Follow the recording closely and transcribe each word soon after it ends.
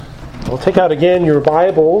We'll take out again your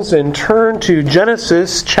Bibles and turn to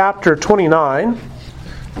Genesis chapter 29.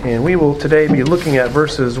 And we will today be looking at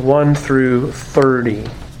verses 1 through 30.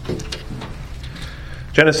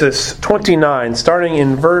 Genesis 29, starting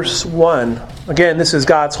in verse 1. Again, this is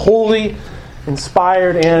God's holy,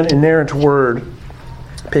 inspired, and inerrant word.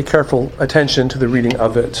 Pay careful attention to the reading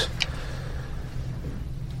of it.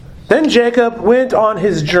 Then Jacob went on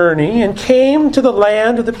his journey and came to the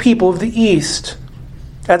land of the people of the east.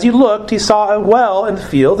 As he looked, he saw a well in the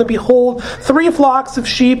field, and behold, 3 flocks of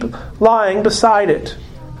sheep lying beside it.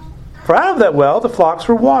 For out of that well the flocks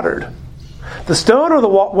were watered. The stone of the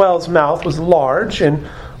well's mouth was large, and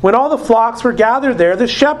when all the flocks were gathered there, the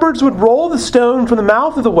shepherds would roll the stone from the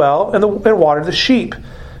mouth of the well and water the sheep,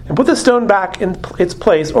 and put the stone back in its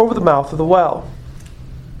place over the mouth of the well.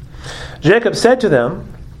 Jacob said to them,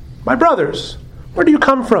 "My brothers, where do you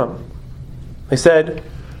come from?" They said,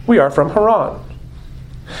 "We are from Haran."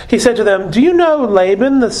 He said to them, "Do you know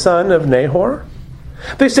Laban, the son of Nahor?"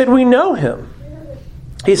 They said, "We know him."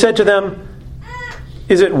 He said to them,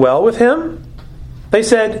 "Is it well with him?" They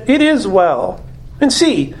said, "It is well. And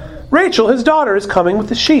see, Rachel, his daughter, is coming with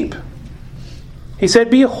the sheep." He said,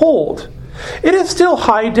 "Behold, it is still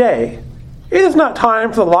high day. It is not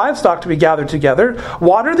time for the livestock to be gathered together.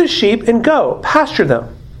 Water the sheep and go, pasture them."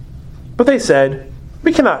 But they said,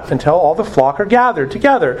 "We cannot until all the flock are gathered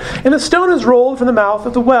together, and the stone is rolled from the mouth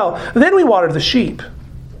of the well. Then we water the sheep."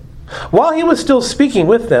 While he was still speaking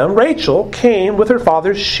with them, Rachel came with her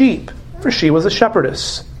father's sheep, for she was a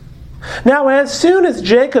shepherdess. Now as soon as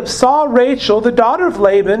Jacob saw Rachel, the daughter of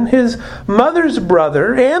Laban, his mother's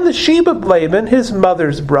brother, and the sheep of Laban, his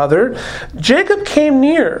mother's brother, Jacob came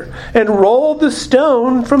near and rolled the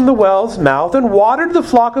stone from the well's mouth and watered the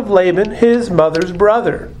flock of Laban, his mother's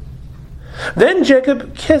brother. Then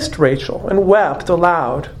Jacob kissed Rachel and wept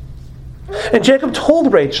aloud. And Jacob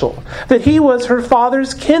told Rachel that he was her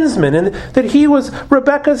father's kinsman and that he was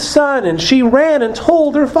Rebekah's son, and she ran and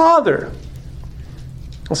told her father.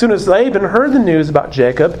 As soon as Laban heard the news about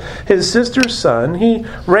Jacob, his sister's son, he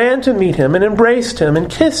ran to meet him and embraced him and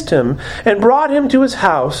kissed him and brought him to his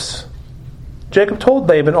house. Jacob told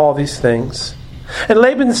Laban all these things. And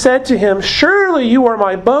Laban said to him, "Surely you are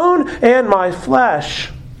my bone and my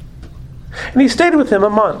flesh." And he stayed with him a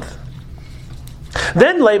month.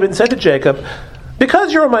 Then Laban said to Jacob,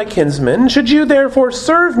 "Because you are my kinsman, should you therefore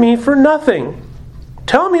serve me for nothing?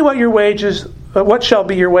 Tell me what shall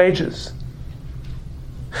be your wages?"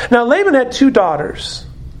 Now Laban had 2 daughters.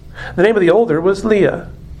 The name of the older was Leah,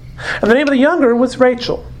 and the name of the younger was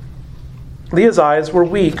Rachel. Leah's eyes were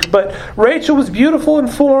weak, but Rachel was beautiful in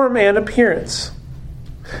form and appearance.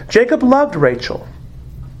 Jacob loved Rachel,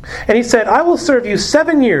 and he said, "I will serve you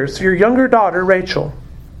 7 years for your younger daughter Rachel."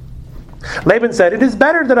 Laban said, "It is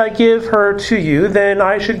better that I give her to you than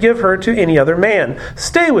I should give her to any other man.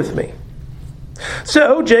 Stay with me."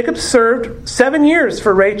 So Jacob served 7 years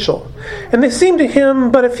for Rachel, and they seemed to him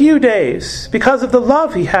but a few days because of the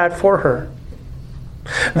love he had for her.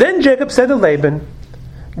 Then Jacob said to Laban,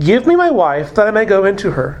 "Give me my wife that I may go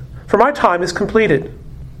into her, for my time is completed."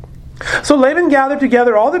 So Laban gathered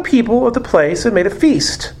together all the people of the place and made a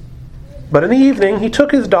feast. But in the evening he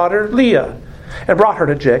took his daughter Leah and brought her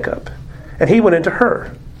to Jacob, and he went into her.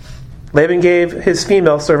 Laban gave his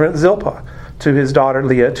female servant Zilpah to his daughter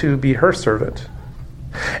Leah to be her servant.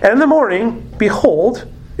 And in the morning, behold,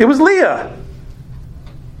 it was Leah.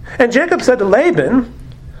 And Jacob said to Laban,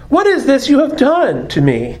 "What is this you have done to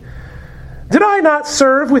me? Did I not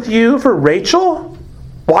serve with you for Rachel?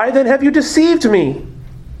 Why then have you deceived me?"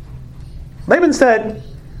 Laban said,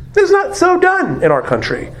 "It is not so done in our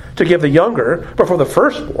country, to give the younger before the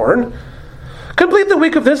firstborn. Complete the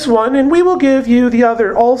week of this one, and we will give you the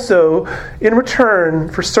other also in return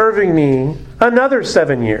for serving me another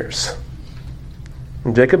 7 years."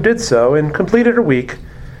 And Jacob did so and completed her week.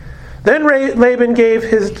 Then Laban gave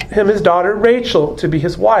him his daughter Rachel to be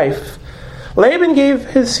his wife. Laban gave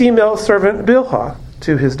his female servant Bilhah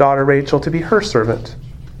to his daughter Rachel to be her servant.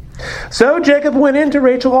 So Jacob went in to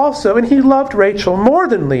Rachel also, and he loved Rachel more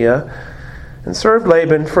than Leah, and served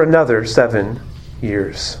Laban for another 7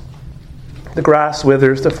 years. The grass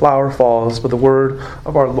withers, the flower falls, but the word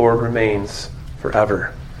of our Lord remains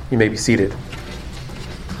forever. You may be seated.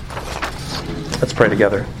 Let's pray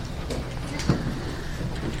together.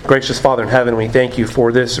 Gracious Father in heaven, we thank you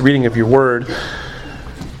for this reading of your word.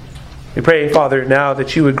 We pray, Father, now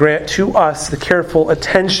that you would grant to us the careful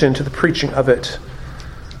attention to the preaching of it.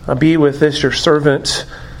 Be with this, your servant.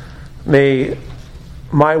 May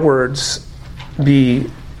my words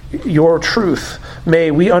be your truth.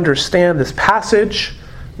 May we understand this passage.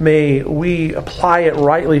 May we apply it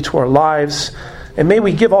rightly to our lives. And may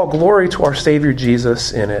we give all glory to our Savior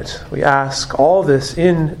Jesus in it. We ask all this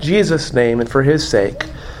in Jesus' name and for his sake.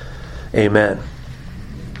 Amen.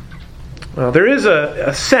 Well, there is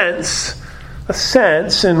a sense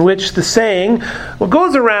in which the saying, what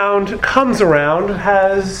goes around, comes around,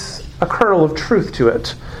 has a kernel of truth to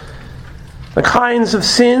it. The kinds of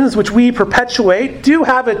sins which we perpetuate do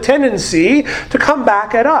have a tendency to come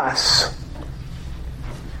back at us.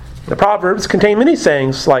 The Proverbs contain many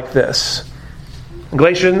sayings like this.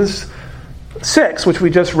 Galatians 6, which we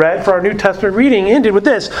just read for our New Testament reading, ended with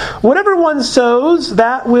this: "Whatever one sows,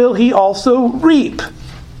 that will he also reap.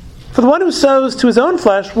 For the one who sows to his own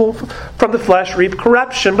flesh will from the flesh reap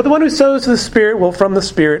corruption, but the one who sows to the Spirit will from the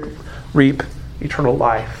Spirit reap eternal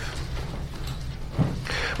life."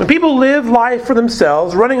 When people live life for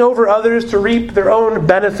themselves, running over others to reap their own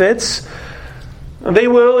benefits, they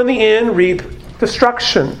will in the end reap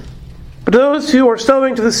destruction. But those who are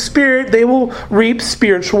sowing to the Spirit, they will reap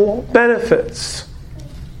spiritual benefits.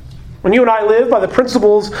 When you and I live by the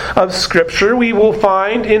principles of Scripture, we will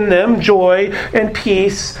find in them joy and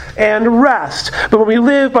peace and rest. But when we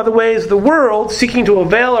live by the ways of the world, seeking to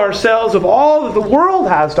avail ourselves of all that the world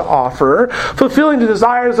has to offer, fulfilling the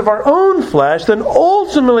desires of our own flesh, then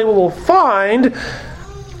ultimately what we'll find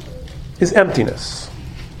is emptiness.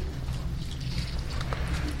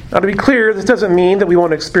 Now, to be clear, this doesn't mean that we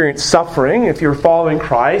won't experience suffering if you're following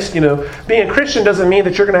Christ. Being a Christian doesn't mean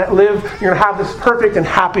that you're going to have this perfect and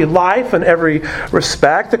happy life in every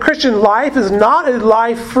respect. The Christian life is not a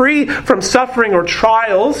life free from suffering or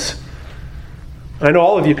trials. I know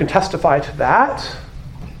all of you can testify to that.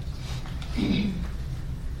 And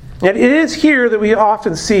it is here that we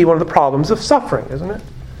often see one of the problems of suffering, isn't it?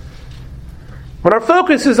 When our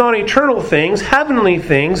focus is on eternal things, heavenly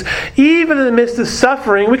things, even in the midst of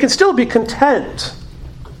suffering, we can still be content.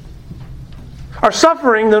 Our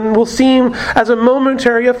suffering then will seem as a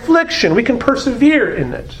momentary affliction. We can persevere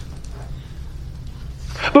in it.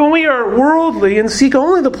 But when we are worldly and seek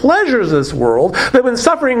only the pleasures of this world, that when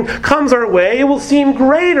suffering comes our way, it will seem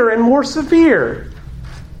greater and more severe.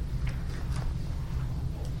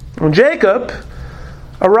 When Jacob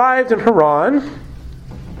arrived in Haran,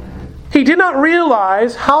 he did not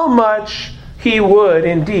realize how much he would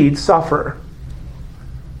indeed suffer.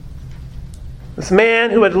 This man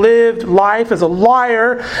who had lived life as a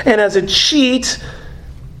liar and as a cheat,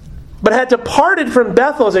 but had departed from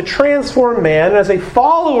Bethel as a transformed man, as a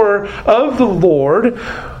follower of the Lord,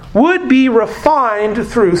 would be refined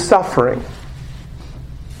through suffering.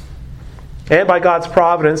 And by God's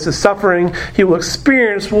providence, the suffering he will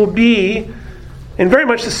experience will be in very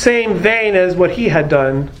much the same vein as what he had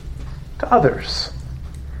done to others.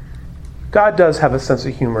 God does have a sense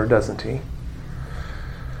of humor, doesn't he?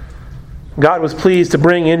 God was pleased to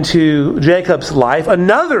bring into Jacob's life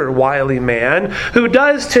another wily man who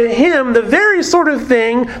does to him the very sort of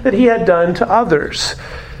thing that he had done to others.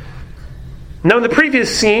 Now, in the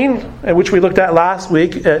previous scene, which we looked at last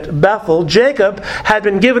week at Bethel, Jacob had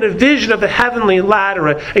been given a vision of the heavenly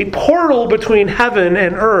ladder, a portal between heaven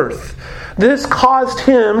and earth. This caused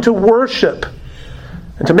him to worship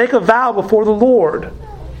and to make a vow before the Lord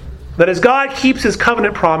that as God keeps his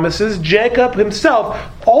covenant promises, Jacob himself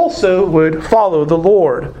also would follow the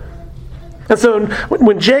Lord. And so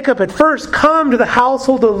when Jacob had first come to the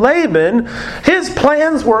household of Laban, his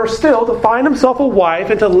plans were still to find himself a wife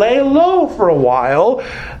and to lay low for a while,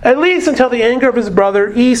 at least until the anger of his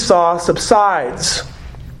brother Esau subsides.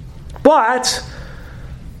 But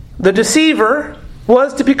the deceiver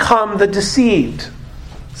was to become the deceived,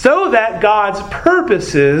 so that God's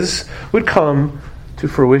purposes would come to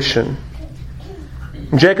fruition.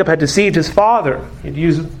 Jacob had deceived his father. He'd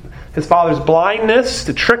used his father's blindness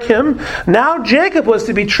to trick him. Now Jacob was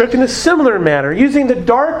to be tricked in a similar manner, using the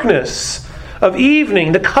darkness of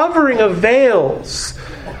evening, the covering of veils.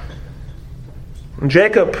 And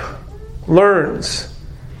Jacob learns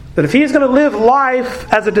that if he's going to live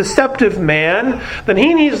life as a deceptive man, then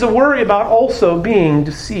he needs to worry about also being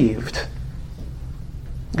deceived.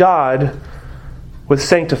 God was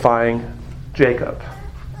sanctifying Jacob.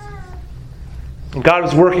 And God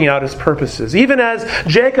was working out his purposes. Even as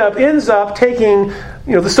Jacob ends up taking,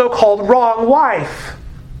 the so-called wrong wife.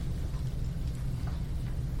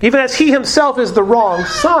 Even as he himself is the wrong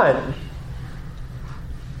son.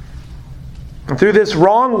 And through this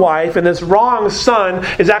wrong wife and this wrong son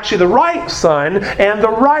is actually the right son and the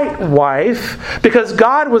right wife, because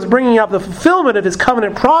God was bringing up the fulfillment of his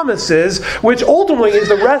covenant promises, which ultimately is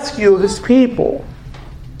the rescue of his people.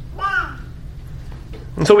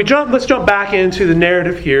 And so let's jump back into the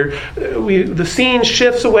narrative here. The scene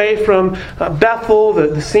shifts away from Bethel,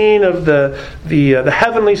 the scene of the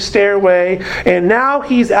heavenly stairway, and now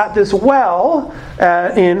he's at this well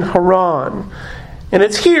in Haran. And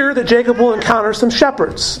it's here that Jacob will encounter some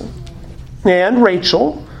shepherds, and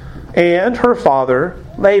Rachel, and her father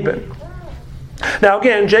Laban. Now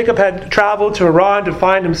again, Jacob had traveled to Haran to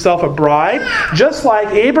find himself a bride, just like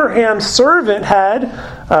Abraham's servant had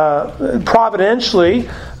providentially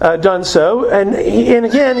done so, and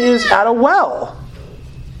again is at a well.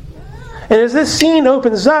 And as this scene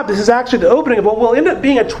opens up, this is actually the opening of what will end up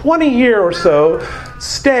being a 20-year or so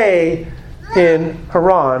stay in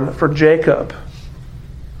Haran for Jacob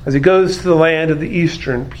as he goes to the land of the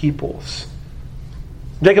eastern peoples.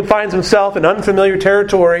 Jacob finds himself in unfamiliar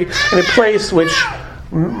territory in a place which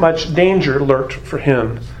much danger lurked for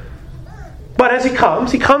him. But as he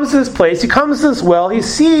comes to this place, he comes to this well, he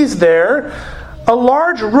sees there a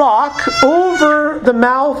large rock over the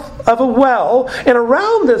mouth of a well, and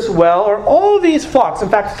around this well are all these flocks, in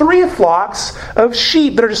fact 3 flocks of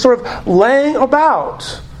sheep that are just sort of laying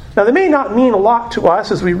about. Now they may not mean a lot to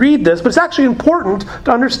us as we read this, but it's actually important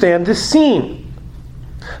to understand this scene.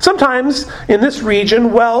 Sometimes in this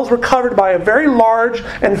region, wells were covered by a very large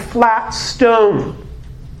and flat stone.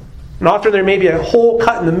 And often there may be a hole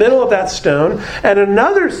cut in the middle of that stone and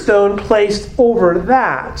another stone placed over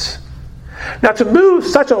that. Now to move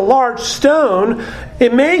such a large stone,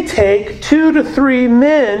 it may take 2 to 3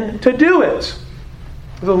 men to do it.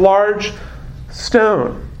 It's a large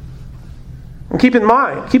stone. And keep in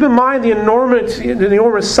mind the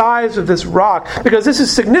enormous size of this rock, because this is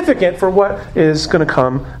significant for what is going to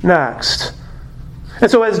come next. And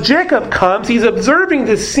so as Jacob comes, he's observing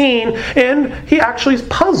this scene, and he actually is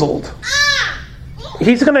puzzled.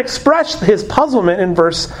 He's going to express his puzzlement in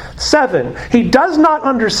verse 7. He does not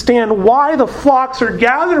understand why the flocks are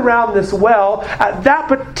gathered around this well at that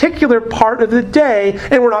particular part of the day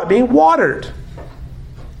and were not being watered.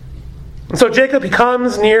 And so Jacob, he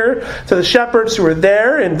comes near to the shepherds who are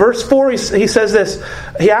there. In verse 4, he says this.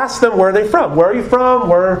 He asks them, where are they from? Where are you from?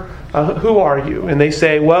 Who are you? And they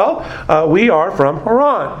say, we are from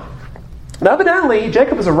Haran. Now, evidently,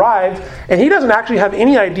 Jacob has arrived, and he doesn't actually have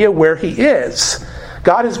any idea where he is.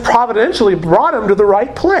 God has providentially brought him to the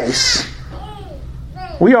right place.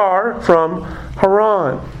 We are from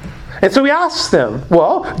Haran. And so he asks them,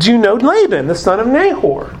 do you know Laban, the son of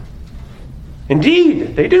Nahor?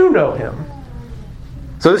 Indeed, they do know him.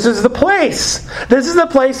 So this is the place. This is the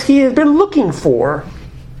place he has been looking for.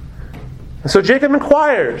 And so Jacob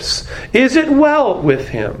inquires, is it well with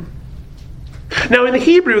him? Now in the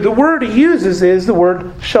Hebrew, the word he uses is the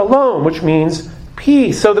word shalom, which means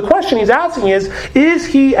peace. So the question he's asking is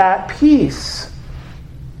he at peace?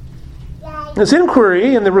 This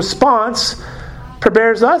inquiry and the response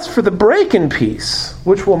prepares us for the break in peace,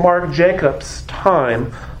 which will mark Jacob's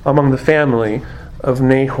time among the family of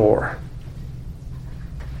Nahor.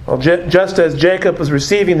 Well, just as Jacob was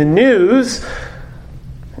receiving the news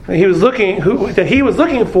that he was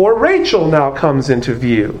looking for, Rachel now comes into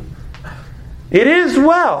view. It is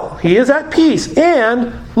well, he is at peace,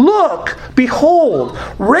 and look, behold,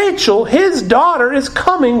 Rachel, his daughter, is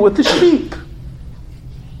coming with the sheep.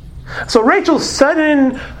 So Rachel's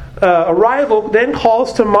sudden arrival then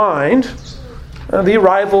calls to mind the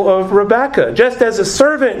arrival of Rebekah. Just as a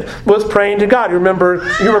servant was praying to God. You remember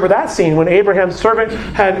that scene when Abraham's servant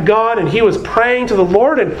had gone and he was praying to the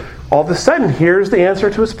Lord, and all of a sudden here's the answer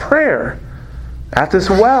to his prayer at this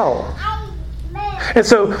well. And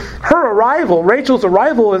so Rachel's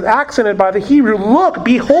arrival is accented by the Hebrew, look,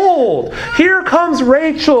 behold, here comes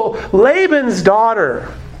Rachel, Laban's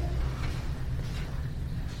daughter.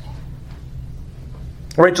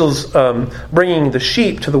 Rachel's bringing the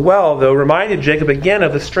sheep to the well, though, reminded Jacob again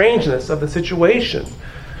of the strangeness of the situation.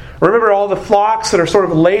 Remember all the flocks that are sort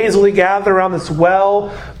of lazily gathered around this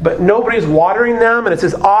well, but nobody's watering them, and it's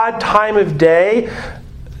this odd time of day.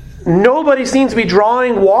 Nobody seems to be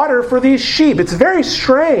drawing water for these sheep. It's very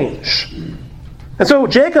strange. And so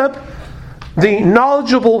Jacob, the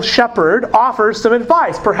knowledgeable shepherd, offers some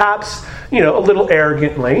advice, perhaps, a little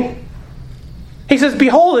arrogantly. He says,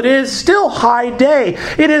 behold, it is still high day.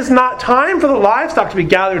 It is not time for the livestock to be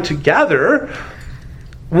gathered together.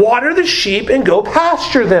 Water the sheep and go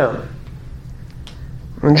pasture them.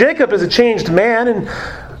 And Jacob is a changed man in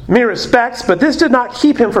many respects, but this did not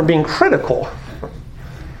keep him from being critical.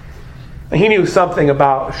 He knew something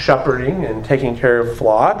about shepherding and taking care of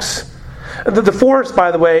flocks. The force,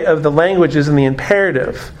 by the way, of the language is in the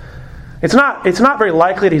imperative. It's not very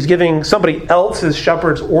likely that he's giving somebody else's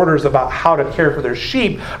shepherds orders about how to care for their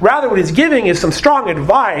sheep. Rather, what he's giving is some strong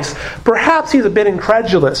advice. Perhaps he's a bit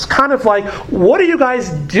incredulous. Kind of like, what are you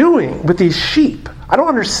guys doing with these sheep? I don't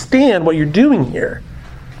understand what you're doing here.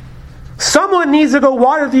 Someone needs to go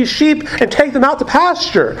water these sheep and take them out to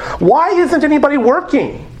pasture. Why isn't anybody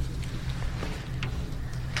working?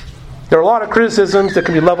 There are a lot of criticisms that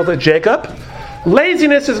can be leveled at Jacob.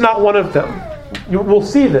 Laziness is not one of them. We'll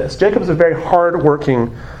see this. Jacob is a very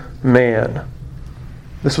hard-working man.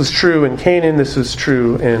 This was true in Canaan. This was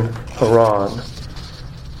true in Haran.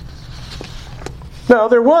 Now,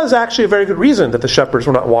 there was actually a very good reason that the shepherds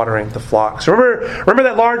were not watering the flocks. Remember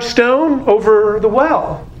that large stone over the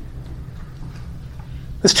well?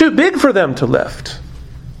 It's too big for them to lift.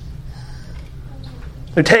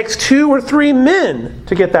 It takes 2 or 3 men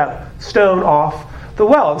to get that stone off the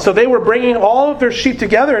well. And so they were bringing all of their sheep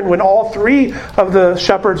together, and when all 3 of the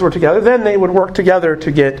shepherds were together, then they would work together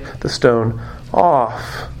to get the stone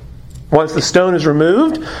off. Once the stone is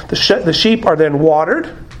removed, the sheep are then watered.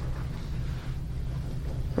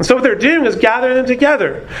 And so what they're doing is gathering them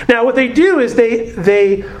together. Now what they do is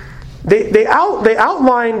they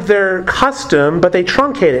outline their custom, but they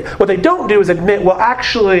truncate it. What they don't do is admit, well,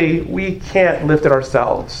 actually, we can't lift it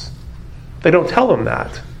ourselves. They don't tell them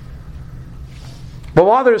that. But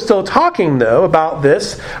while they're still talking, though, about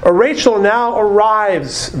this, Rachel now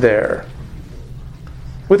arrives there.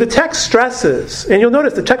 With the text stresses, and you'll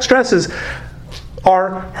notice the text stresses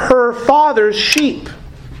are her father's sheep.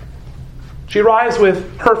 She arrives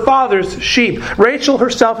with her father's sheep. Rachel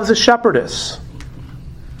herself is a shepherdess.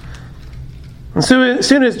 And so as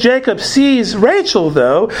soon as Jacob sees Rachel,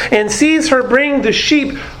 though, and sees her bring the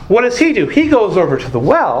sheep, what does he do? He goes over to the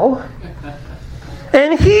well,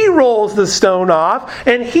 and he rolls the stone off,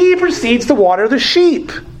 and he proceeds to water the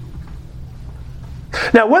sheep.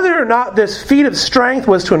 Now, whether or not this feat of strength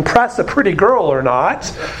was to impress a pretty girl or not,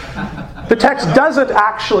 the text doesn't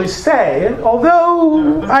actually say,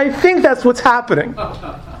 although I think that's what's happening.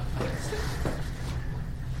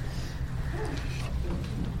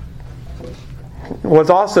 What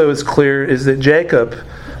also is clear is that Jacob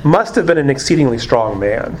must have been an exceedingly strong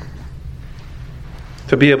man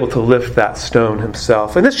to be able to lift that stone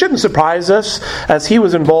himself. And this shouldn't surprise us, as he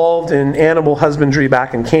was involved in animal husbandry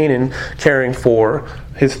back in Canaan, caring for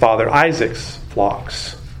his father Isaac's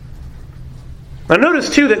flocks. Now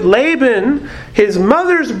notice too that Laban, his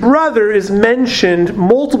mother's brother, is mentioned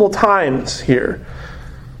multiple times here.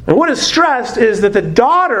 And what is stressed is that this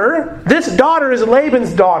daughter is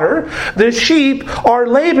Laban's daughter, the sheep are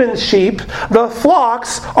Laban's sheep, the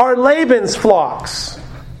flocks are Laban's flocks.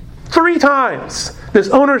 3 times this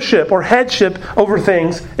ownership or headship over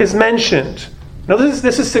things is mentioned. Now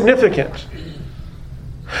this is significant.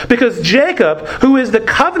 Because Jacob, who is the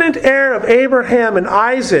covenant heir of Abraham and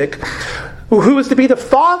Isaac, who is to be the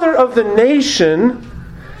father of the nation,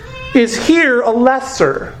 is here a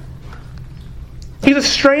lesser. He's a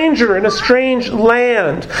stranger in a strange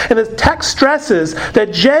land. And the text stresses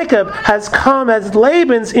that Jacob has come as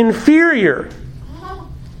Laban's inferior.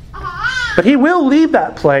 But he will leave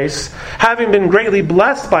that place. Having been greatly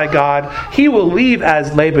blessed by God, he will leave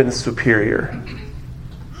as Laban's superior,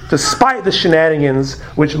 despite the shenanigans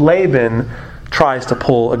which Laban tries to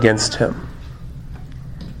pull against him.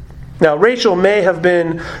 Now, Rachel may have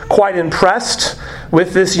been quite impressed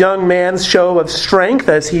with this young man's show of strength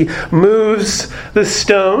as he moves the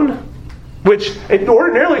stone, which it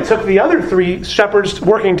ordinarily took the other 3 shepherds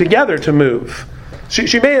working together to move.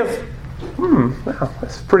 She may have, wow,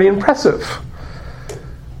 that's pretty impressive.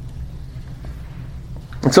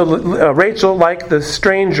 And so Rachel, like the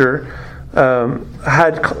stranger,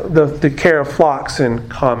 had the care of flocks in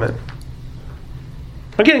common.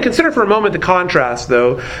 Again, consider for a moment the contrast,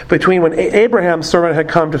 though, between when Abraham's servant had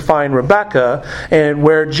come to find Rebekah and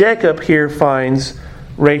where Jacob here finds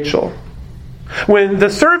Rachel. When the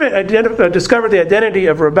servant discovered the identity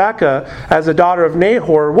of Rebekah as the daughter of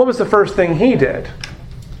Nahor, what was the first thing he did?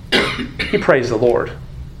 He praised the Lord.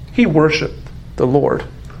 He worshiped the Lord.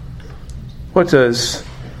 What does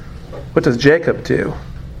Jacob do?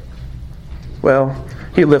 Well,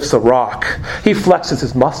 he lifts a rock. He flexes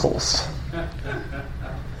his muscles.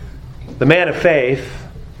 The man of faith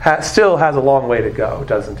still has a long way to go,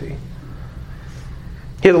 doesn't he?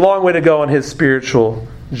 He has a long way to go on his spiritual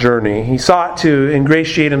journey. He sought to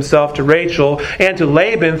ingratiate himself to Rachel and to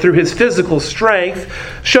Laban through his physical strength,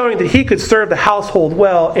 showing that he could serve the household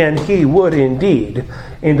well, and he would indeed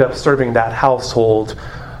end up serving that household,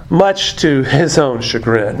 much to his own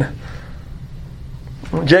chagrin.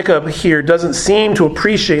 Jacob here doesn't seem to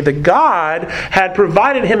appreciate that God had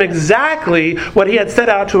provided him exactly what he had set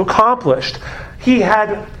out to accomplish. He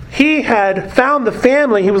had found the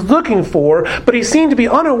family he was looking for, but he seemed to be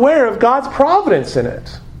unaware of God's providence in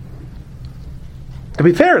it. To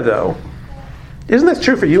be fair, though, isn't this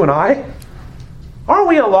true for you and I? Aren't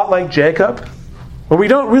we a lot like Jacob, where we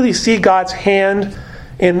don't really see God's hand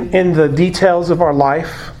in the details of our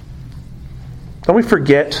life? Don't we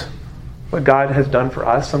forget what God has done for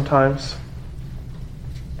us sometimes?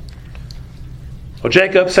 Well,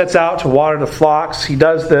 Jacob sets out to water the flocks. He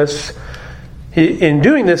does this. In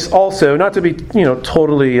doing this also, not to be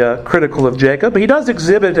totally critical of Jacob, but he does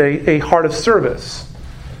exhibit a heart of service.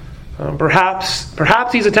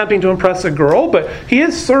 Perhaps he's attempting to impress a girl, but he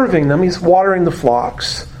is serving them. He's watering the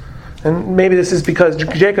flocks. And maybe this is because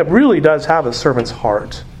Jacob really does have a servant's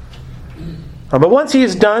heart. But once he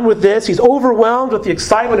is done with this, he's overwhelmed with the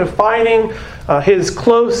excitement of finding his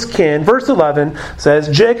close kin. Verse 11 says,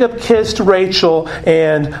 Jacob kissed Rachel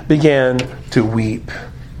and began to weep.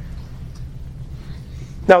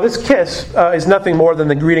 Now, this kiss is nothing more than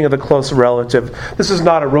the greeting of a close relative. This is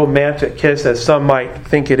not a romantic kiss, as some might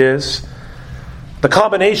think it is. The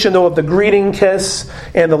combination, though, of the greeting kiss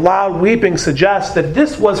and the loud weeping suggests that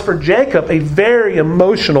this was for Jacob a very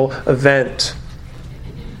emotional event.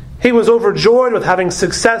 He was overjoyed with having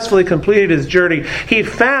successfully completed his journey. He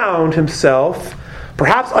found himself,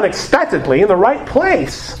 perhaps unexpectedly, in the right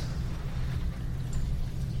place.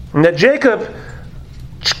 And that Jacob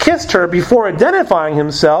kissed her before identifying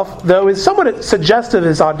himself, though, is somewhat suggestive of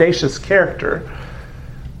his audacious character.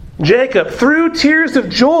 Jacob, through tears of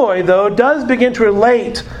joy, though, does begin to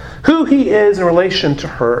relate who he is in relation to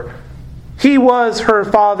her. He was her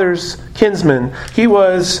father's kinsman. He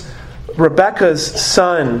was Rebekah's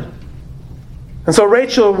son. And so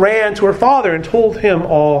Rachel ran to her father and told him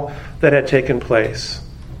all that had taken place.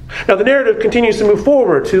 Now the narrative continues to move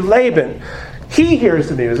forward to Laban. He hears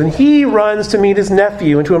the news and he runs to meet his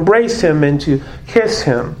nephew and to embrace him and to kiss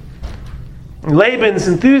him. Laban's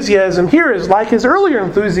enthusiasm here is like his earlier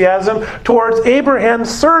enthusiasm towards Abraham's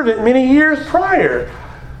servant many years prior.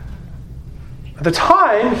 At the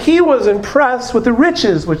time, he was impressed with the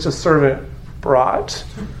riches which the servant brought.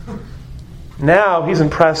 Now he's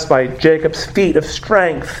impressed by Jacob's feat of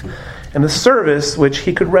strength and the service which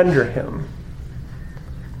he could render him.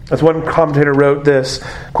 As one commentator wrote this,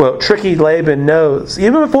 quote, "Tricky Laban knows,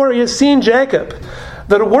 even before he has seen Jacob,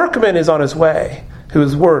 that a workman is on his way who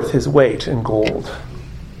is worth his weight in gold."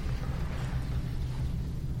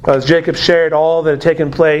 As Jacob shared all that had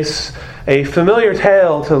taken place, a familiar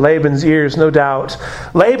tale to Laban's ears, no doubt,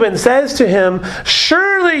 Laban says to him,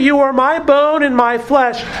 "Surely you are my bone and my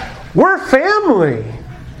flesh. We're family."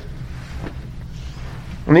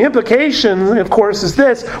 And the implication, of course, is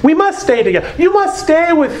this: we must stay together. You must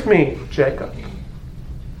stay with me, Jacob.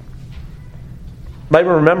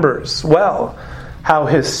 Laban remembers well how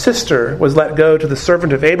his sister was let go to the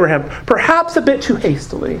servant of Abraham, perhaps a bit too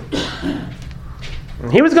hastily.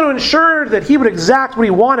 And he was going to ensure that he would exact what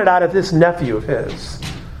he wanted out of this nephew of his.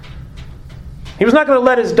 He was not going to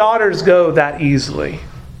let his daughters go that easily.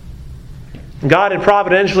 God had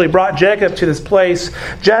providentially brought Jacob to this place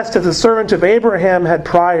just as the servant of Abraham had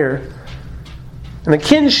prior. And the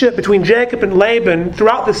kinship between Jacob and Laban,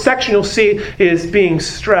 throughout this section you'll see, is being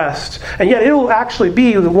stressed. And yet it will actually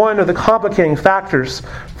be one of the complicating factors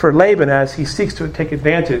for Laban as he seeks to take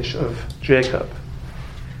advantage of Jacob.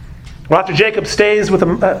 Well, after Jacob stays with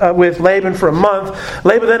Laban for a month,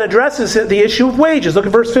 Laban then addresses the issue of wages. Look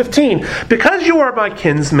at verse 15. "Because you are my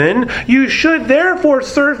kinsman, you should therefore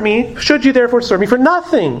serve me for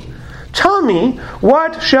nothing. Tell me,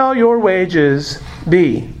 what shall your wages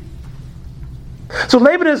be?" So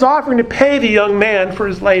Laban is offering to pay the young man for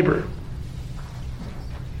his labor.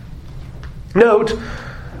 Note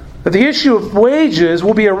that the issue of wages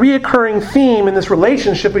will be a reoccurring theme in this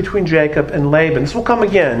relationship between Jacob and Laban. This will come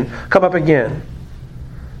up again.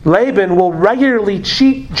 Laban will regularly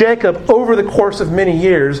cheat Jacob over the course of many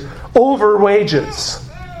years over wages.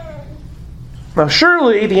 Now,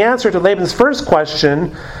 surely the answer to Laban's first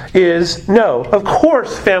question is no. Of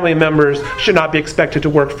course, family members should not be expected to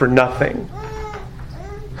work for nothing.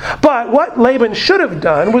 But what Laban should have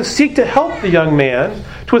done was seek to help the young man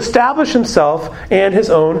to establish himself and his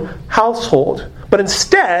own household. But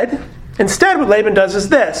instead what Laban does is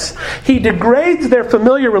this. He degrades their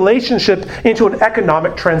familiar relationship into an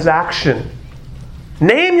economic transaction.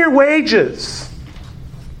 Name your wages.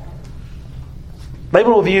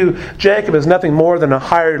 Laban will view Jacob as nothing more than a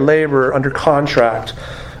hired laborer under contract,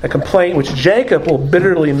 a complaint which Jacob will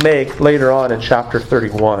bitterly make later on in chapter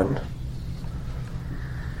 31.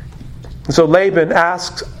 And so Laban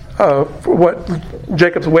asks what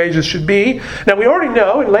Jacob's wages should be. Now we already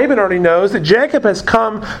know, and Laban already knows, that Jacob has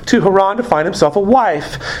come to Haran to find himself a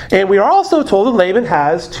wife. And we are also told that Laban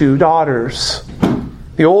has 2 daughters.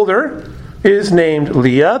 The older is named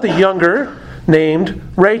Leah, the younger named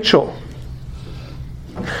Rachel.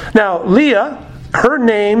 Now Leah, her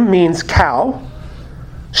name means cow.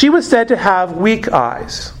 She was said to have weak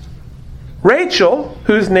eyes. Rachel,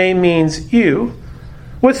 whose name means ewe,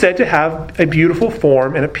 was said to have a beautiful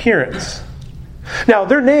form and appearance. Now,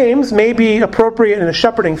 their names may be appropriate in a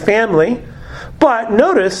shepherding family, but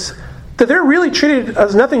notice that they're really treated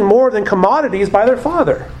as nothing more than commodities by their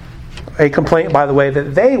father. A complaint, by the way,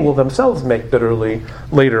 that they will themselves make bitterly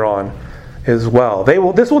later on as well.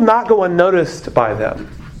 This will not go unnoticed by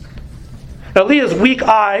them. Now, Leah's weak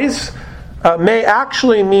eyes may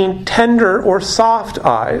actually mean tender or soft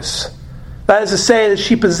eyes. That is to say that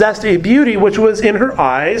she possessed a beauty which was in her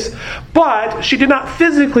eyes, but she did not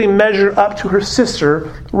physically measure up to her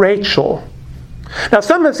sister, Rachel. Now,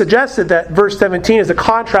 some have suggested that verse 17 is a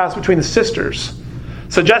contrast between the sisters,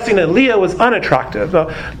 suggesting that Leah was unattractive.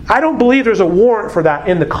 I don't believe there's a warrant for that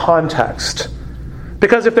in the context.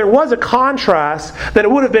 Because if there was a contrast, then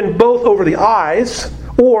it would have been both over the eyes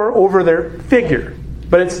or over their figure.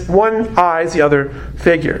 But it's one eyes, the other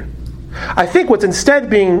figure. I think what's instead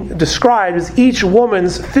being described is each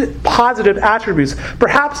woman's positive attributes,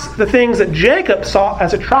 perhaps the things that Jacob saw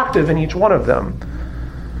as attractive in each one of them.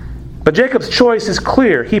 But Jacob's choice is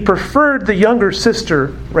clear. He preferred the younger sister,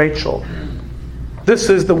 Rachel. This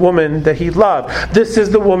is the woman that he loved. This is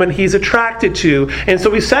the woman he's attracted to. And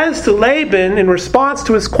so he says to Laban in response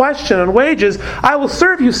to his question on wages, "I will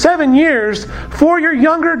serve you 7 years for your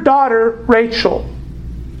younger daughter, Rachel."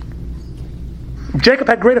 Jacob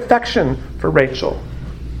had great affection for Rachel.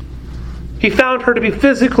 He found her to be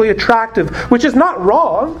physically attractive, which is not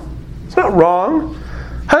wrong. It's not wrong.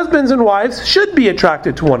 Husbands and wives should be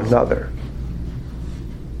attracted to one another.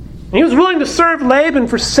 And he was willing to serve Laban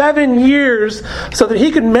for 7 years so that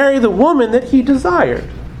he could marry the woman that he desired.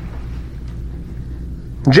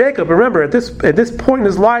 Jacob, remember, at this point in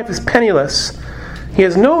his life, is penniless. He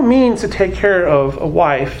has no means to take care of a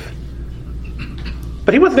wife.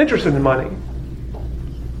 But he wasn't interested in money.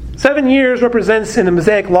 7 years represents in the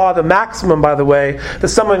Mosaic law the maximum, by the way, that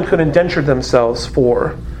someone could indenture themselves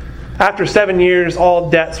for. After 7 years,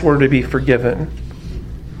 all debts were to be forgiven.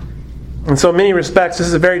 And so in many respects, this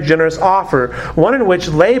is a very generous offer, one in which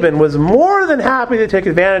Laban was more than happy to take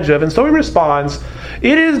advantage of. And so he responds,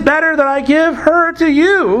 "It is better that I give her to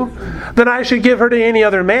you than I should give her to any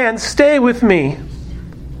other man. Stay with me."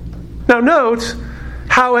 Now note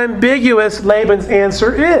how ambiguous Laban's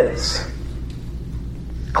answer is.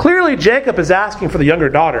 Clearly, Jacob is asking for the younger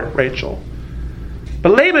daughter, Rachel.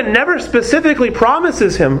 But Laban never specifically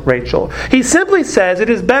promises him Rachel. He simply says it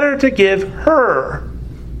is better to give her.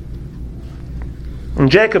 And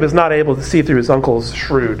Jacob is not able to see through his uncle's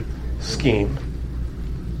shrewd scheme.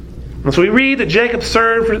 And so we read that Jacob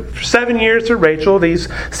served for 7 years to Rachel. These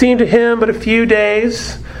seemed to him but a few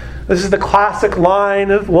days. This is the classic line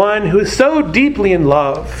of one who is so deeply in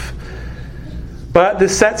love. But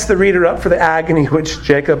this sets the reader up for the agony which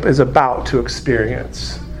Jacob is about to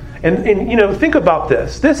experience. And think about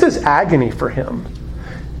this. This is agony for him.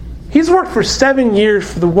 He's worked for 7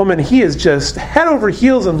 years for the woman he is just head over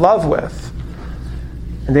heels in love with.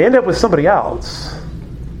 And they end up with somebody else.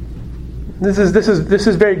 This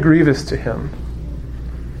is very grievous to him.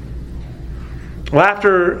 Well,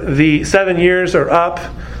 after the 7 years are up,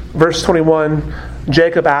 verse 21,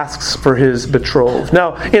 Jacob asks for his betrothed.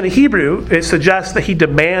 Now, in the Hebrew, it suggests that he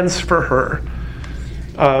demands for her.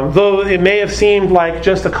 Though it may have seemed like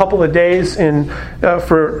just a couple of days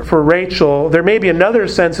for Rachel, there may be another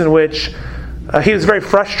sense in which he was very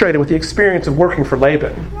frustrated with the experience of working for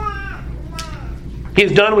Laban.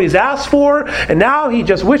 He's done what he's asked for, and now he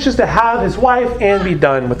just wishes to have his wife and be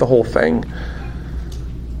done with the whole thing.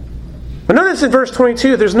 But notice in verse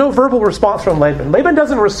 22, there's no verbal response from Laban. Laban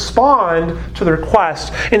doesn't respond to the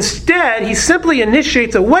request. Instead, he simply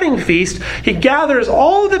initiates a wedding feast. He gathers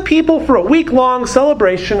all the people for a week-long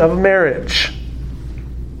celebration of marriage.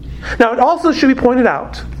 Now, it also should be pointed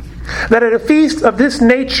out that at a feast of this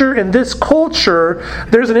nature and this culture,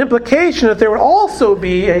 there's an implication that there would also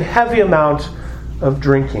be a heavy amount of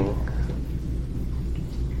drinking.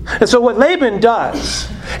 And so what Laban does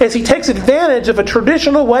is he takes advantage of a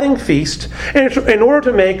traditional wedding feast in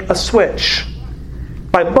order to make a switch.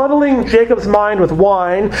 By muddling Jacob's mind with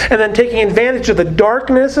wine and then taking advantage of the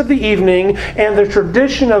darkness of the evening and the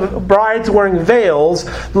tradition of brides wearing veils,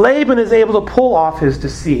 Laban is able to pull off his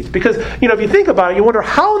deceit. Because, if you think about it, you wonder,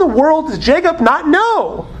 how in the world does Jacob not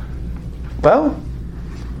know Well,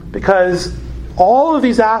 because all of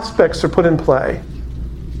these aspects are put in play.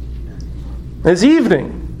 It's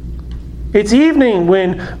evening. It's evening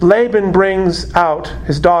when Laban brings out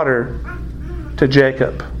his daughter to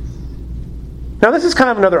Jacob. Now this is kind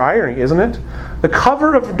of another irony, isn't it? The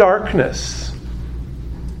cover of darkness.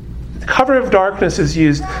 The cover of darkness is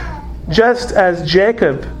used just as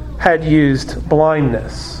Jacob had used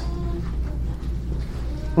blindness.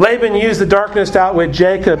 Laban used the darkness to outwit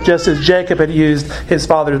Jacob, just as Jacob had used his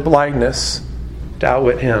father's blindness to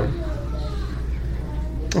outwit him.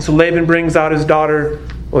 And so Laban brings out his daughter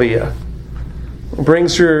Leah,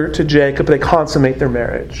 brings her to Jacob. They consummate their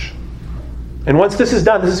marriage. And once this is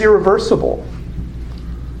done, this is irreversible.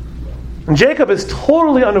 And Jacob is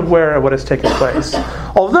totally unaware of what has taken place.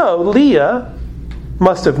 Although Leah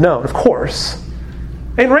must have known, of course.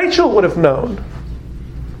 And Rachel would have known.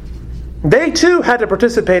 They too had to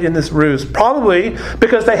participate in this ruse, probably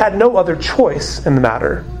because they had no other choice in the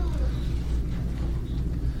matter.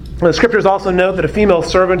 The scriptures also note that a female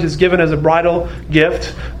servant is given as a bridal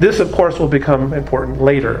gift. This, of course, will become important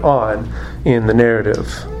later on in the narrative.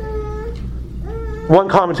 One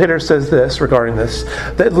commentator says this regarding this,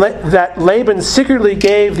 that Laban secretly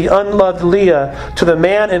gave the unloved Leah to the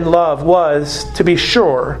man in love was, to be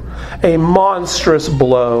sure, a monstrous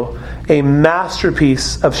blow, a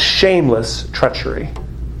masterpiece of shameless treachery.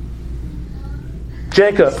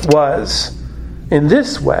 Jacob was, in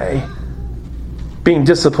this way, being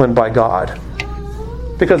disciplined by God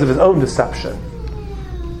because of his own deception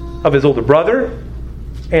of his older brother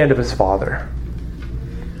and of his father.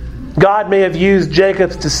 God may have used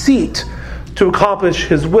Jacob's deceit to accomplish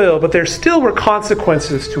his will, but there still were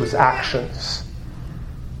consequences to his actions.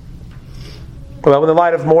 Well, when the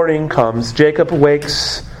light of morning comes, Jacob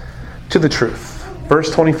awakes to the truth.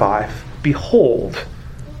 Verse 25, behold,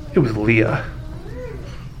 it was Leah.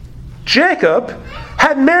 Jacob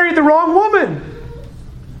had married the wrong woman,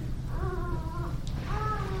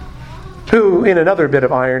 who, in another bit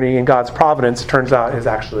of irony in God's providence, turns out is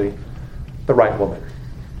actually the right woman.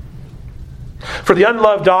 For the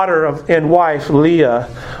unloved daughter and wife, Leah,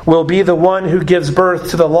 will be the one who gives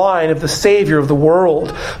birth to the line of the Savior of the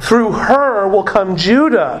world. Through her will come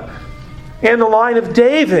Judah and the line of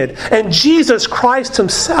David and Jesus Christ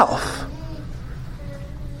himself.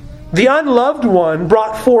 The unloved one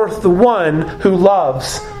brought forth the one who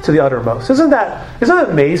loves to the uttermost. Isn't that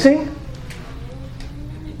amazing?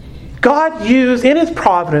 God used, in his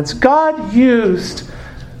providence, God used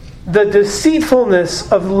the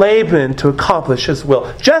deceitfulness of Laban to accomplish his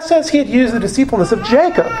will, just as he had used the deceitfulness of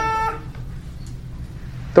Jacob.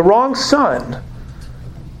 The wrong son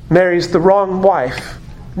marries the wrong wife.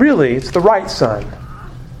 Really, it's the right son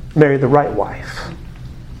married the right wife.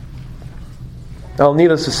 Now,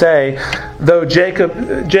 needless to say, though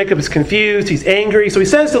Jacob is confused, he's angry, so he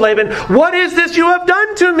says to Laban, "What is this you have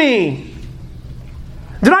done to me?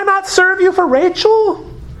 Did I not serve you for Rachel?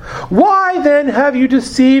 Why then have you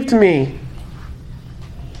deceived me?"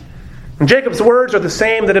 And Jacob's words are the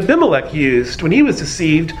same that Abimelech used when he was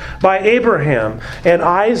deceived by Abraham and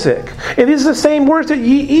Isaac. And these are the same words that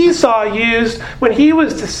Esau used when he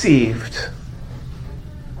was deceived.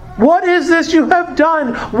 What is this you have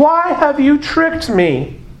done? Why have you tricked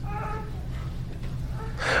me?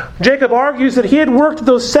 Jacob argues that he had worked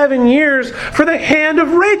those 7 years for the hand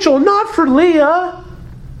of Rachel, not for Leah.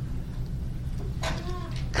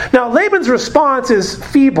 Now, Laban's response is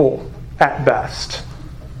feeble at best.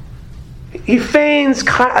 He feigns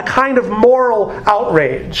a kind of moral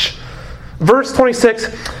outrage. Verse 26,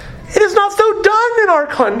 "It is not so done in our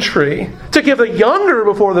country to give the younger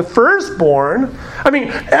before the firstborn." I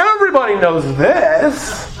mean, everybody knows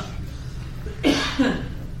this.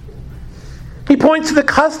 He points to the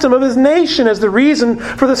custom of his nation as the reason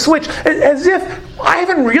for the switch, as if I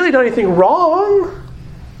haven't really done anything wrong.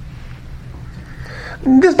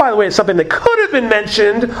 This, by the way, is something that could have been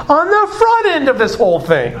mentioned on the front end of this whole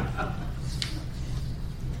thing.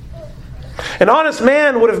 An honest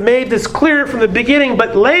man would have made this clear from the beginning,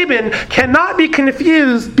 but Laban cannot be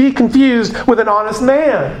confused with an honest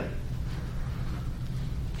man.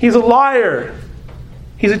 He's a liar.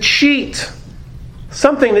 He's a cheat.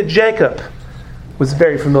 Something that Jacob was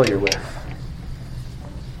very familiar with.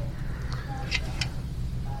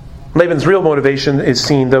 Laban's real motivation is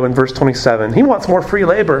seen, though, in verse 27. He wants more free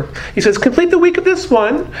labor. He says, "Complete the week of this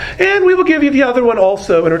one, and we will give you the other one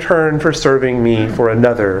also in return for serving me for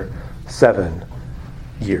another 7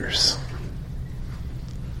 years."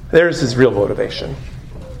 There's his real motivation.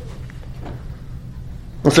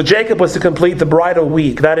 And so Jacob was to complete the bridal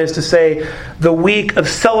week, that is to say, the week of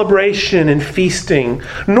celebration and feasting.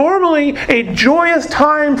 Normally a joyous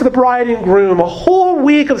time for the bride and groom, a whole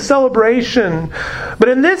week of celebration. But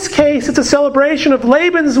in this case, it's a celebration of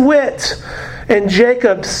Laban's wit and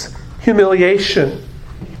Jacob's humiliation,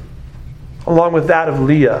 along with that of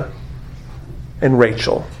Leah and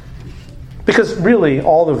Rachel. Because really,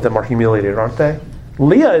 all of them are humiliated, aren't they?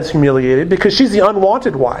 Leah is humiliated because she's the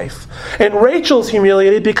unwanted wife. And Rachel's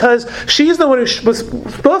humiliated because she's the one who was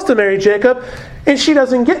supposed to marry Jacob, and she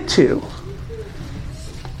doesn't get to.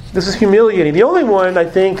 This is humiliating. The only one, I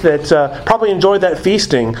think, that probably enjoyed that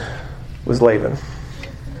feasting was Laban.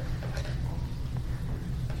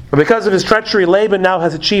 But because of his treachery, Laban now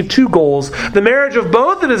has achieved two goals. The marriage of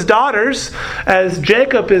both of his daughters, as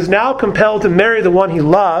Jacob is now compelled to marry the one he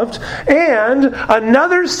loved, and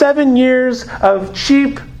another 7 years of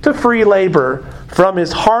cheap to free labor from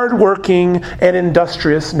his hard-working and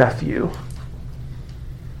industrious nephew.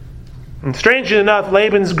 And strangely enough,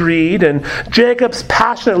 Laban's greed and Jacob's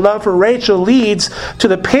passionate love for Rachel leads to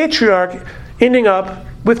the patriarch ending up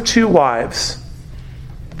with two wives.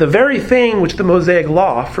 The very thing which the Mosaic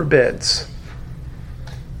law forbids.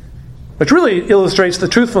 Which really illustrates the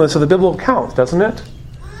truthfulness of the biblical account, doesn't it?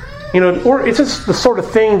 Or it's just the sort of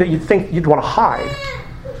thing that you'd think you'd want to hide.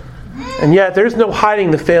 And yet there's no hiding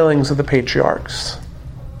the failings of the patriarchs.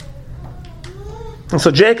 And so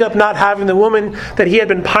Jacob, not having the woman that he had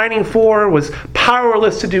been pining for, was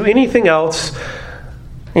powerless to do anything else.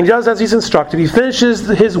 And he does as he's instructed. He finishes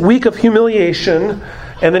his week of humiliation,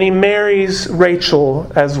 and then he marries Rachel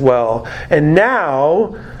as well. And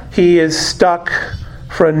now he is stuck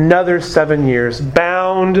for another 7 years,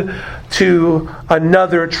 bound to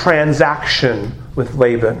another transaction with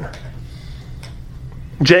Laban.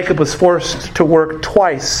 Jacob was forced to work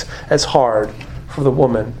twice as hard for the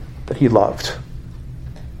woman that he loved.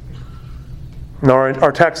 Now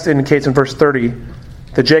our text indicates in verse 30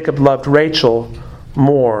 that Jacob loved Rachel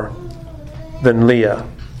more than Leah.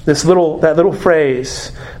 That little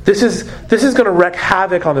phrase, this is going to wreak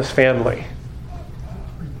havoc on this family.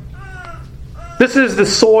 This is the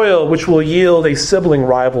soil which will yield a sibling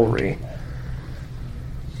rivalry.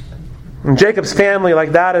 And Jacob's family,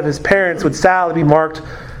 like that of his parents, would sadly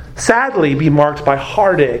be marked by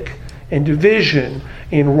heartache and division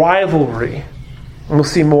and rivalry. And we'll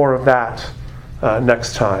see more of that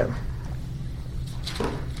next time.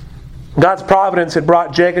 God's providence had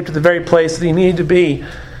brought Jacob to the very place that he needed to be.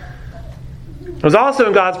 It was also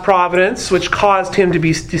in God's providence which caused him to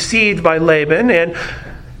be deceived by Laban and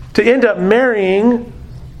to end up marrying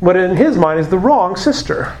what in his mind is the wrong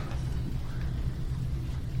sister.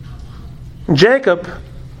 Jacob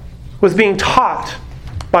was being taught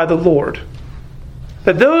by the Lord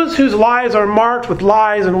that those whose lives are marked with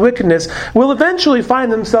lies and wickedness will eventually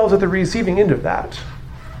find themselves at the receiving end of that.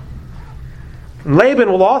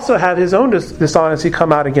 Laban will also have his own dishonesty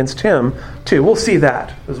come out against him too. We'll see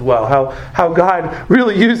that as well. How God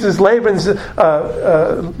really uses Laban's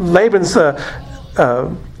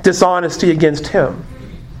dishonesty against him.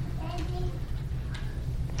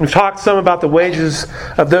 We've talked some about the wages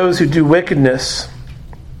of those who do wickedness.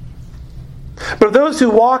 But those who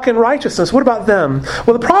walk in righteousness, what about them?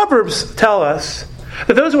 Well, the Proverbs tell us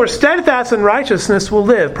that those who are steadfast in righteousness will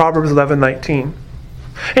live. Proverbs 11:19.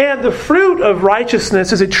 And the fruit of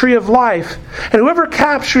righteousness is a tree of life, and whoever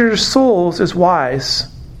captures souls is wise.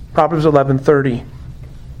 Proverbs 11:30.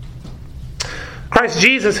 Christ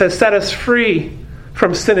Jesus has set us free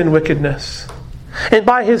from sin and wickedness. And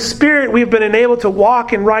by His Spirit we've been enabled to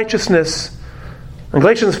walk in righteousness. And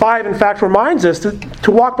Galatians 5, in fact, reminds us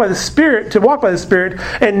to walk by the Spirit,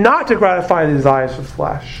 and not to gratify the desires of the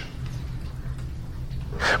flesh.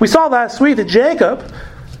 We saw last week that Jacob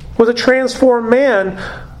was a transformed man,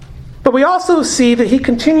 but we also see that he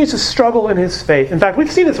continues to struggle in his faith. In fact,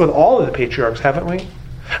 we've seen this with all of the patriarchs, haven't we?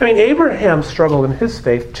 I mean, Abraham struggled in his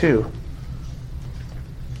faith too.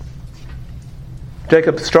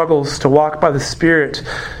 Jacob struggles to walk by the Spirit.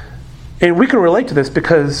 And we can relate to this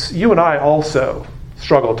because you and I also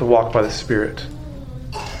struggle to walk by the Spirit.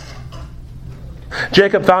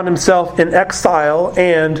 Jacob found himself in exile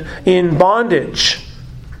and in bondage.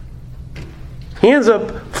 He ends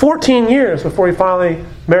up 14 years before he finally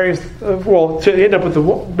marries, to end up with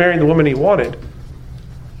marrying the woman he wanted.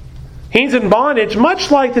 He's in bondage, much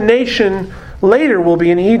like the nation later will be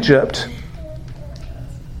in Egypt.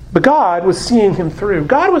 But God was seeing him through.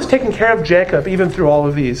 God was taking care of Jacob even through all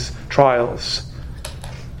of these trials.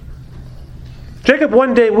 Jacob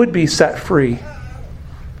one day would be set free.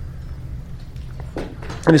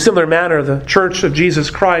 In a similar manner, the Church of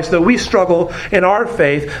Jesus Christ, though we struggle in our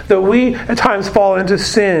faith, though we at times fall into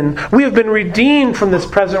sin, we have been redeemed from this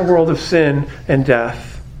present world of sin and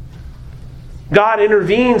death. God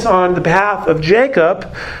intervenes on the behalf of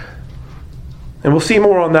Jacob, and we'll see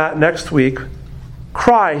more on that next week.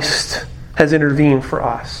 Christ has intervened for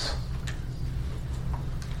us.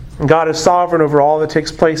 And God is sovereign over all that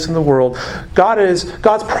takes place in the world.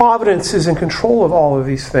 God's providence is in control of all of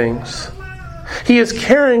these things. He is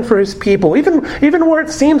caring for His people, even where it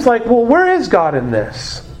seems like, well, where is God in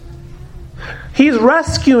this? He's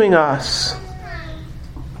rescuing us.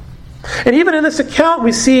 And even in this account,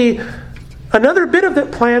 we see another bit of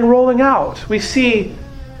that plan rolling out. We see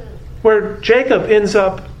where Jacob ends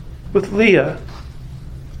up with Leah,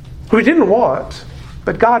 who he didn't want,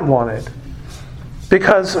 but God wanted.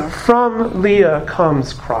 Because from Leah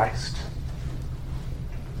comes Christ.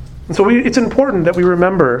 And so it's important that we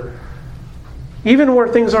remember, even where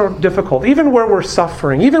things are difficult, even where we're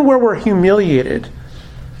suffering, even where we're humiliated,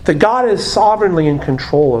 that God is sovereignly in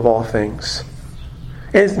control of all things.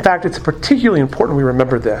 And in fact, it's particularly important we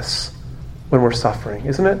remember this when we're suffering,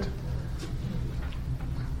 isn't it?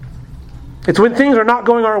 It's when things are not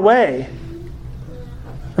going our way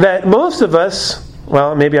that most of us,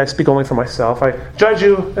 well, maybe I speak only for myself, I judge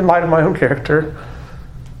you in light of my own character.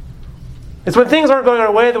 It's when things aren't going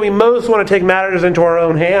our way that we most want to take matters into our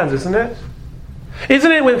own hands, isn't it?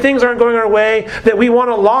 Isn't it when things aren't going our way that we want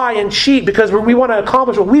to lie and cheat because we want to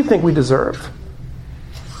accomplish what we think we deserve?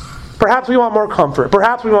 Perhaps we want more comfort.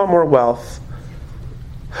 Perhaps we want more wealth.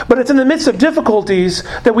 But it's in the midst of difficulties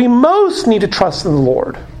that we most need to trust in the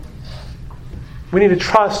Lord. We need to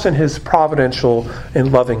trust in His providential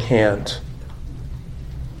and loving hand.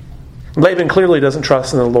 Laban clearly doesn't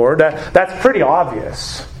trust in the Lord. That's pretty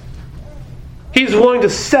obvious. He's willing to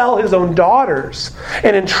sell his own daughters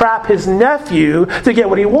and entrap his nephew to get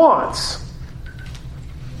what he wants.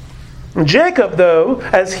 Jacob, though,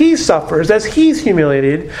 as he suffers, as he's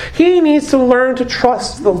humiliated, he needs to learn to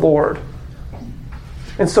trust the Lord.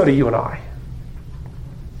 And so do you and I.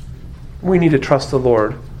 We need to trust the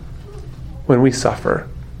Lord when we suffer.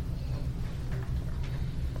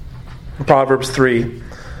 Proverbs 3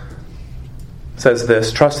 says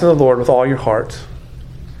this: trust in the Lord with all your heart,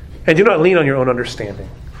 and do not lean on your own understanding.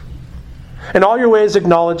 In all your ways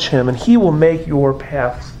acknowledge Him, and He will make your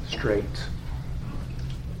paths straight.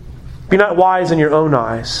 Be not wise in your own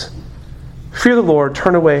eyes. Fear the Lord,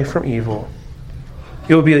 turn away from evil.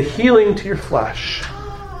 It will be a healing to your flesh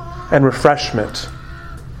and refreshment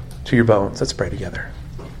to your bones. Let's pray together.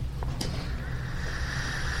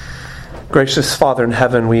 Gracious Father in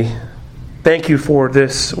heaven, we thank You for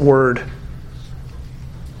this word.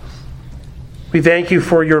 We thank You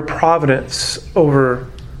for Your providence over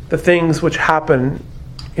the things which happen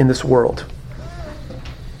in this world.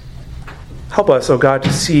 Help us, O God,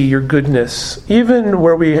 to see Your goodness, even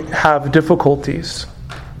where we have difficulties.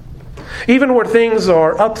 Even where things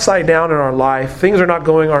are upside down in our life, things are not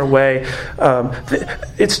going our way.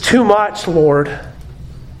 It's too much, Lord.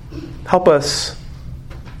 Help us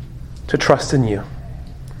to trust in You.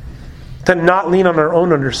 To not lean on our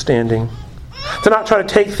own understanding. To not try to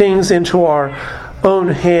take things into our own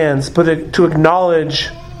hands, but to acknowledge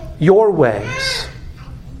Your ways.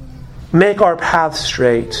 Make our path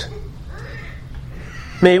straight.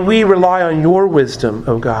 May we rely on Your wisdom,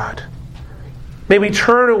 O God. May we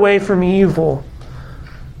turn away from evil.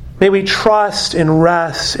 May we trust and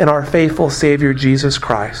rest in our faithful Savior, Jesus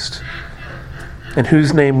Christ, in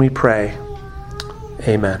whose name we pray.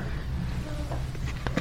 Amen.